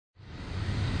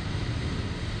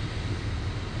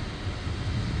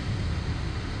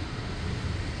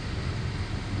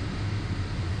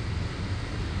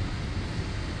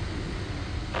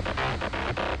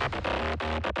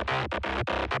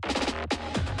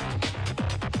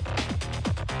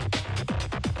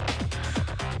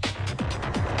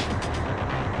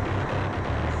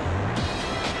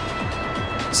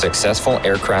Successful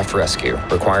aircraft rescue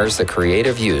requires the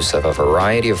creative use of a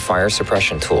variety of fire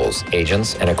suppression tools,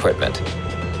 agents, and equipment.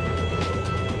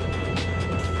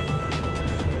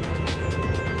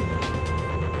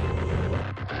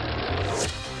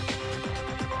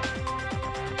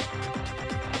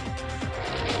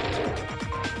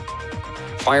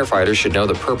 Firefighters should know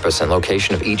the purpose and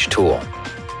location of each tool.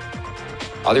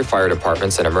 Other fire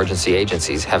departments and emergency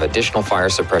agencies have additional fire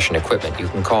suppression equipment you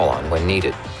can call on when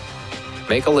needed.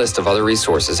 Make a list of other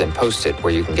resources and post it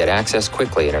where you can get access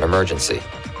quickly in an emergency.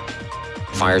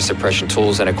 Fire suppression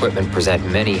tools and equipment present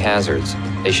many hazards.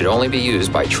 They should only be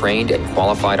used by trained and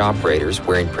qualified operators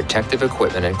wearing protective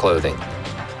equipment and clothing.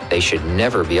 They should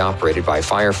never be operated by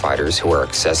firefighters who are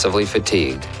excessively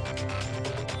fatigued.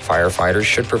 Firefighters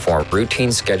should perform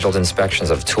routine scheduled inspections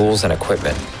of tools and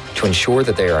equipment to ensure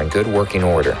that they are in good working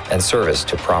order and service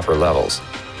to proper levels.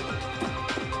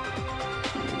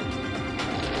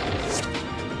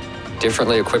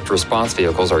 Differently equipped response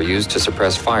vehicles are used to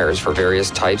suppress fires for various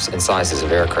types and sizes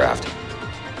of aircraft.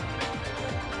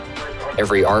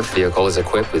 Every ARFF vehicle is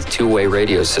equipped with two-way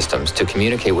radio systems to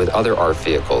communicate with other ARFF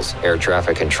vehicles, air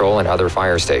traffic control, and other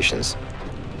fire stations.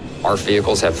 ARFF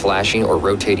vehicles have flashing or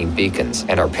rotating beacons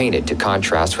and are painted to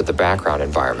contrast with the background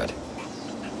environment.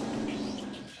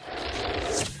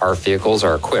 ARFF vehicles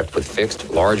are equipped with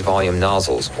fixed large volume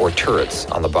nozzles or turrets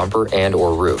on the bumper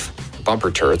and/or roof.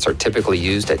 Bumper turrets are typically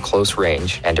used at close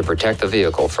range and to protect the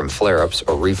vehicle from flare-ups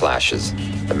or reflashes.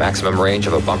 The maximum range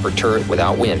of a bumper turret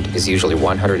without wind is usually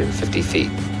 150 feet.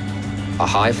 A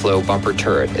high-flow bumper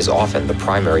turret is often the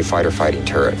primary fighter-fighting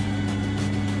turret.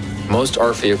 Most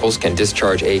ARFF vehicles can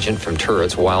discharge agent from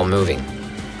turrets while moving.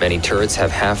 Many turrets have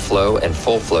half-flow and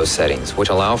full-flow settings, which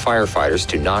allow firefighters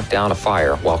to knock down a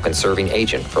fire while conserving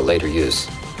agent for later use.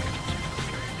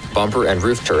 Bumper and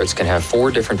roof turrets can have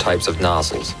 4 different types of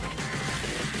nozzles: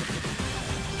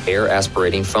 air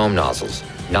aspirating foam nozzles,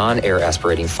 non-air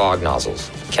aspirating fog nozzles,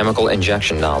 chemical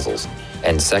injection nozzles,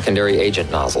 and secondary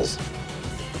agent nozzles.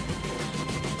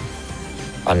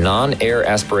 A non-air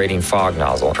aspirating fog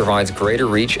nozzle provides greater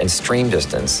reach and stream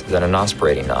distance than an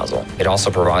aspirating nozzle. It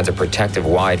also provides a protective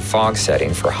wide fog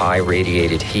setting for high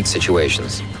radiated heat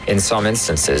situations. In some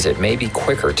instances, it may be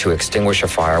quicker to extinguish a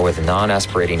fire with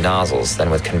non-aspirating nozzles than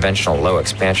with conventional low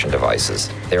expansion devices.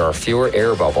 There are fewer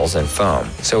air bubbles in foam,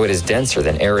 so it is denser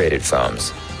than aerated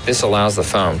foams. This allows the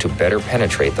foam to better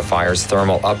penetrate the fire's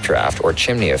thermal updraft or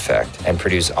chimney effect and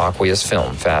produce aqueous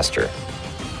film faster.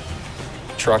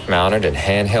 Truck-mounted and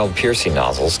handheld piercing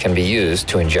nozzles can be used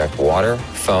to inject water,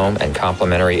 foam, and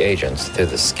complementary agents through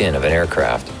the skin of an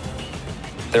aircraft.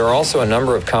 There are also a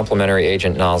number of complementary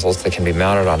agent nozzles that can be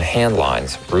mounted on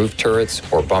handlines, roof turrets,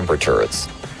 or bumper turrets.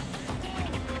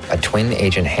 A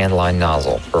twin-agent handline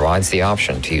nozzle provides the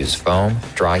option to use foam,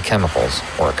 dry chemicals,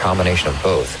 or a combination of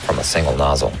both from a single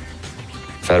nozzle.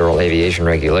 Federal Aviation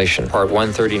Regulation Part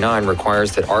 139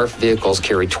 requires that ARFF vehicles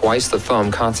carry twice the foam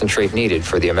concentrate needed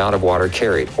for the amount of water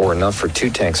carried, or enough for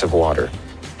 2 tanks of water.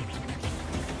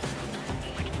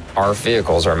 ARFF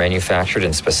vehicles are manufactured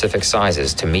in specific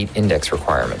sizes to meet index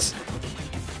requirements.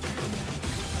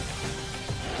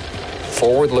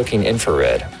 Forward-looking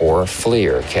infrared, or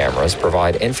FLIR, cameras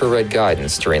provide infrared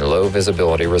guidance during low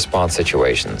visibility response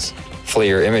situations.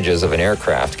 FLIR images of an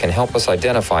aircraft can help us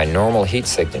identify normal heat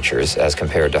signatures as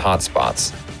compared to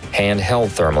hotspots. Handheld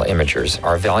thermal imagers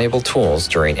are valuable tools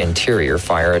during interior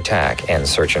fire attack and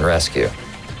search and rescue.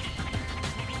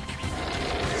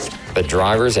 The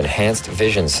Driver's Enhanced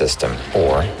Vision System,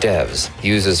 or DEVS,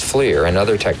 uses FLIR and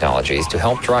other technologies to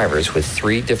help drivers with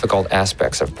 3 difficult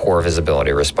aspects of poor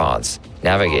visibility response: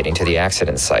 navigating to the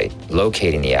accident site,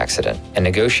 locating the accident, and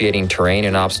negotiating terrain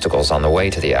and obstacles on the way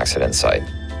to the accident site.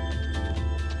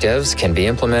 DEVS can be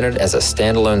implemented as a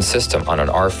standalone system on an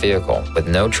ARFF vehicle with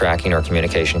no tracking or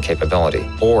communication capability,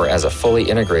 or as a fully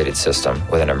integrated system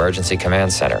with an emergency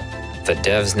command center. The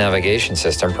DEVS navigation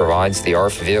system provides the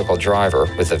ARFF vehicle driver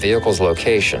with the vehicle's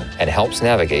location and helps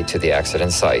navigate to the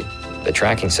accident site. The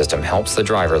tracking system helps the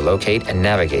driver locate and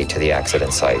navigate to the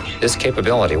accident site. This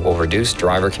capability will reduce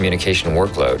driver communication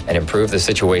workload and improve the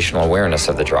situational awareness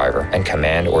of the driver and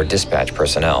command or dispatch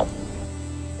personnel.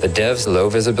 The DEVS Low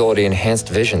Visibility Enhanced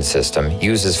Vision System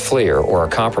uses FLIR or a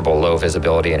comparable low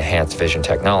visibility enhanced vision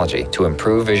technology to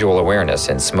improve visual awareness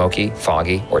in smoky,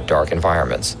 foggy, or dark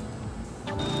environments.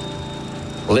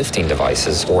 Lifting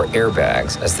devices, or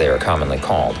airbags as they are commonly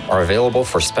called, are available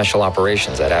for special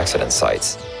operations at accident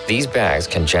sites. These bags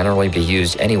can generally be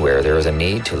used anywhere there is a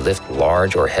need to lift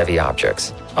large or heavy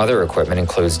objects. Other equipment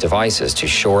includes devices to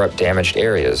shore up damaged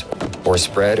areas or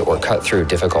spread or cut through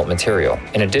difficult material,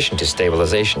 in addition to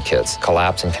stabilization kits,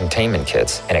 collapse and containment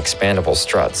kits, and expandable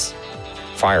struts.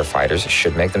 Firefighters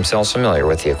should make themselves familiar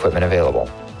with the equipment available.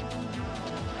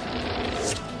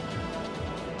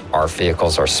 ARFF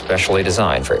vehicles are specially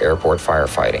designed for airport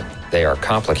firefighting. They are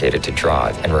complicated to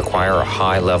drive and require a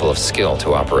high level of skill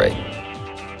to operate.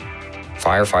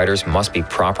 Firefighters must be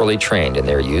properly trained in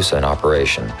their use and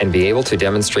operation and be able to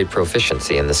demonstrate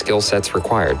proficiency in the skill sets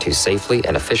required to safely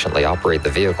and efficiently operate the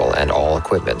vehicle and all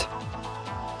equipment.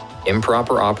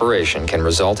 Improper operation can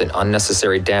result in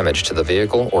unnecessary damage to the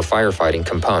vehicle or firefighting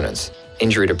components,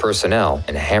 injury to personnel,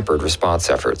 and hampered response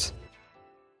efforts.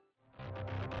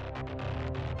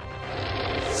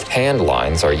 Hand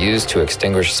lines are used to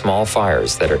extinguish small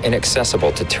fires that are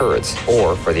inaccessible to turrets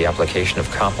or for the application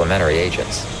of complementary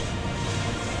agents.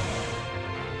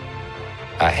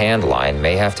 A hand line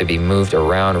may have to be moved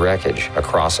around wreckage,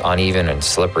 across uneven and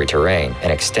slippery terrain,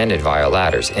 and extended via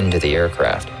ladders into the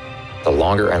aircraft. The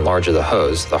longer and larger the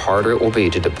hose, the harder it will be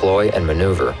to deploy and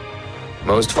maneuver.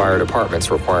 Most fire departments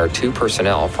require 2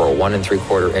 personnel for a 1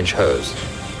 3/4 inch hose.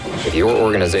 If your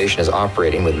organization is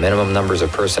operating with minimum numbers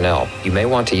of personnel, you may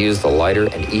want to use the lighter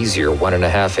and easier 1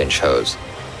 1/2 inch hose.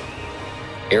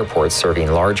 Airports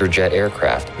serving larger jet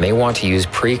aircraft may want to use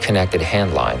pre-connected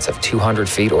hand lines of 200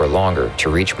 feet or longer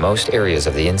to reach most areas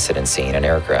of the incident scene and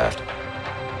aircraft.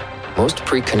 Most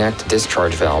pre-connect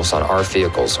discharge valves on ARFF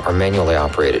vehicles are manually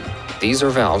operated. These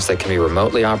are valves that can be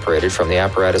remotely operated from the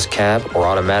apparatus cab or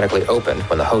automatically opened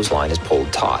when the hose line is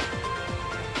pulled taut.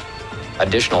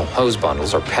 Additional hose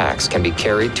bundles or packs can be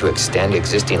carried to extend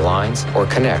existing lines or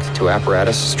connect to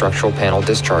apparatus structural panel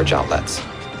discharge outlets.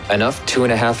 Enough 2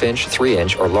 1/2 inch, 3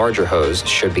 inch, or larger hose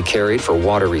should be carried for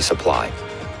water resupply.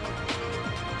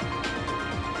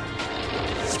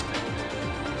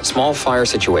 Small fire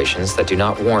situations that do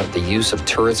not warrant the use of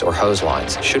turrets or hose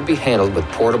lines should be handled with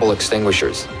portable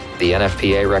extinguishers. The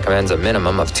NFPA recommends a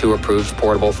minimum of 2 approved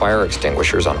portable fire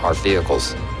extinguishers on ARFF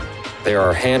vehicles. There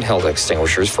are handheld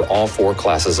extinguishers for all 4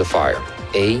 classes of fire,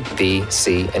 A, B,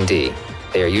 C, and D.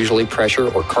 They are usually pressure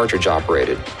or cartridge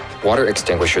operated. Water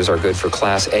extinguishers are good for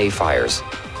Class A fires.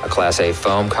 A Class A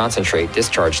foam concentrate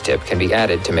discharge tip can be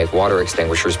added to make water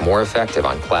extinguishers more effective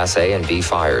on Class A and B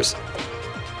fires.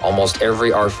 Almost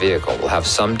every ARFF vehicle will have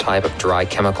some type of dry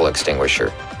chemical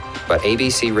extinguisher, but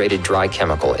ABC-rated dry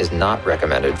chemical is not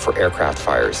recommended for aircraft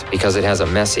fires because it has a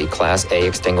messy Class A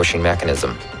extinguishing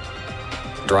mechanism.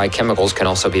 Dry chemicals can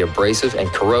also be abrasive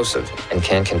and corrosive and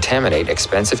can contaminate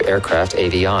expensive aircraft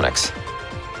avionics.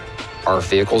 ARFF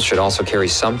vehicles should also carry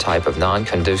some type of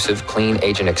non-conducive clean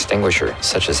agent extinguisher,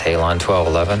 such as Halon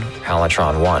 1211,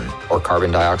 Halitron 1, or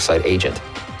carbon dioxide agent.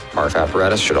 ARFF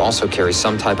apparatus should also carry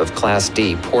some type of Class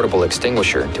D portable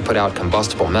extinguisher to put out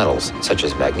combustible metals, such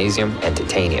as magnesium and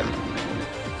titanium.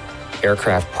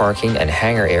 Aircraft parking and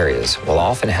hangar areas will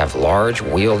often have large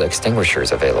wheeled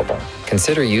extinguishers available.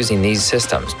 Consider using these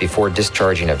systems before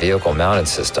discharging a vehicle-mounted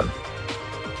system.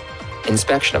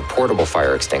 Inspection of portable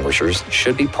fire extinguishers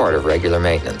should be part of regular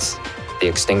maintenance. The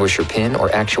extinguisher pin or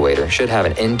actuator should have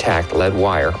an intact lead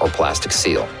wire or plastic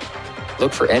seal.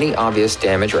 Look for any obvious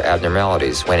damage or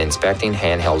abnormalities when inspecting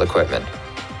handheld equipment.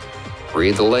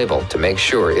 Read the label to make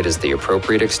sure it is the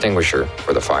appropriate extinguisher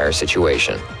for the fire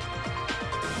situation.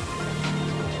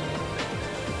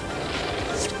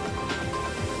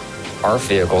 ARFF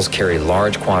vehicles carry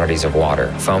large quantities of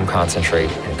water, foam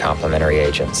concentrate, and complementary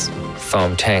agents.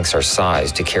 Foam tanks are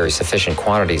sized to carry sufficient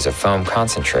quantities of foam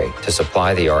concentrate to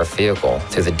supply the ARFF vehicle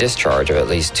through the discharge of at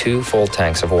least 2 full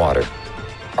tanks of water.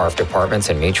 ARFF departments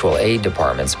and mutual aid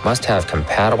departments must have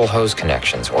compatible hose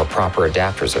connections or proper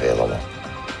adapters available.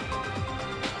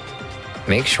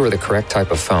 Make sure the correct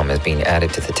type of foam is being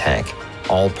added to the tank.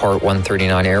 All Part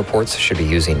 139 airports should be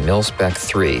using mil-spec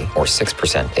 3 or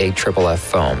 6% AFFF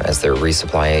foam as their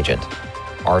resupply agent.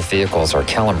 ARFF vehicles are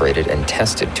calibrated and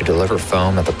tested to deliver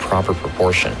foam at the proper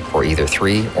proportion for either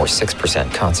 3 or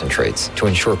 6% concentrates to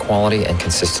ensure quality and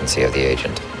consistency of the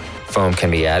agent. Foam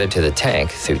can be added to the tank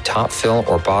through top fill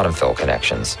or bottom fill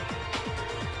connections.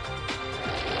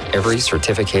 Every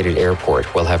certificated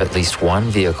airport will have at least 1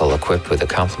 vehicle equipped with a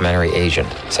complementary agent,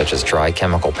 such as dry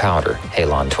chemical powder,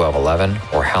 Halon 1211,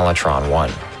 or Halitron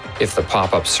 1. If the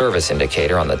pop-up service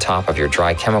indicator on the top of your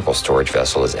dry chemical storage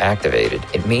vessel is activated,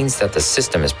 it means that the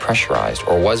system is pressurized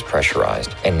or was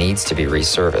pressurized and needs to be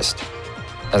reserviced.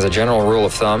 As a general rule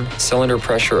of thumb, cylinder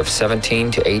pressure of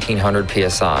 17 to 1800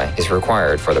 psi is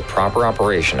required for the proper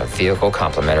operation of vehicle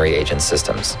complementary agent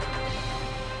systems.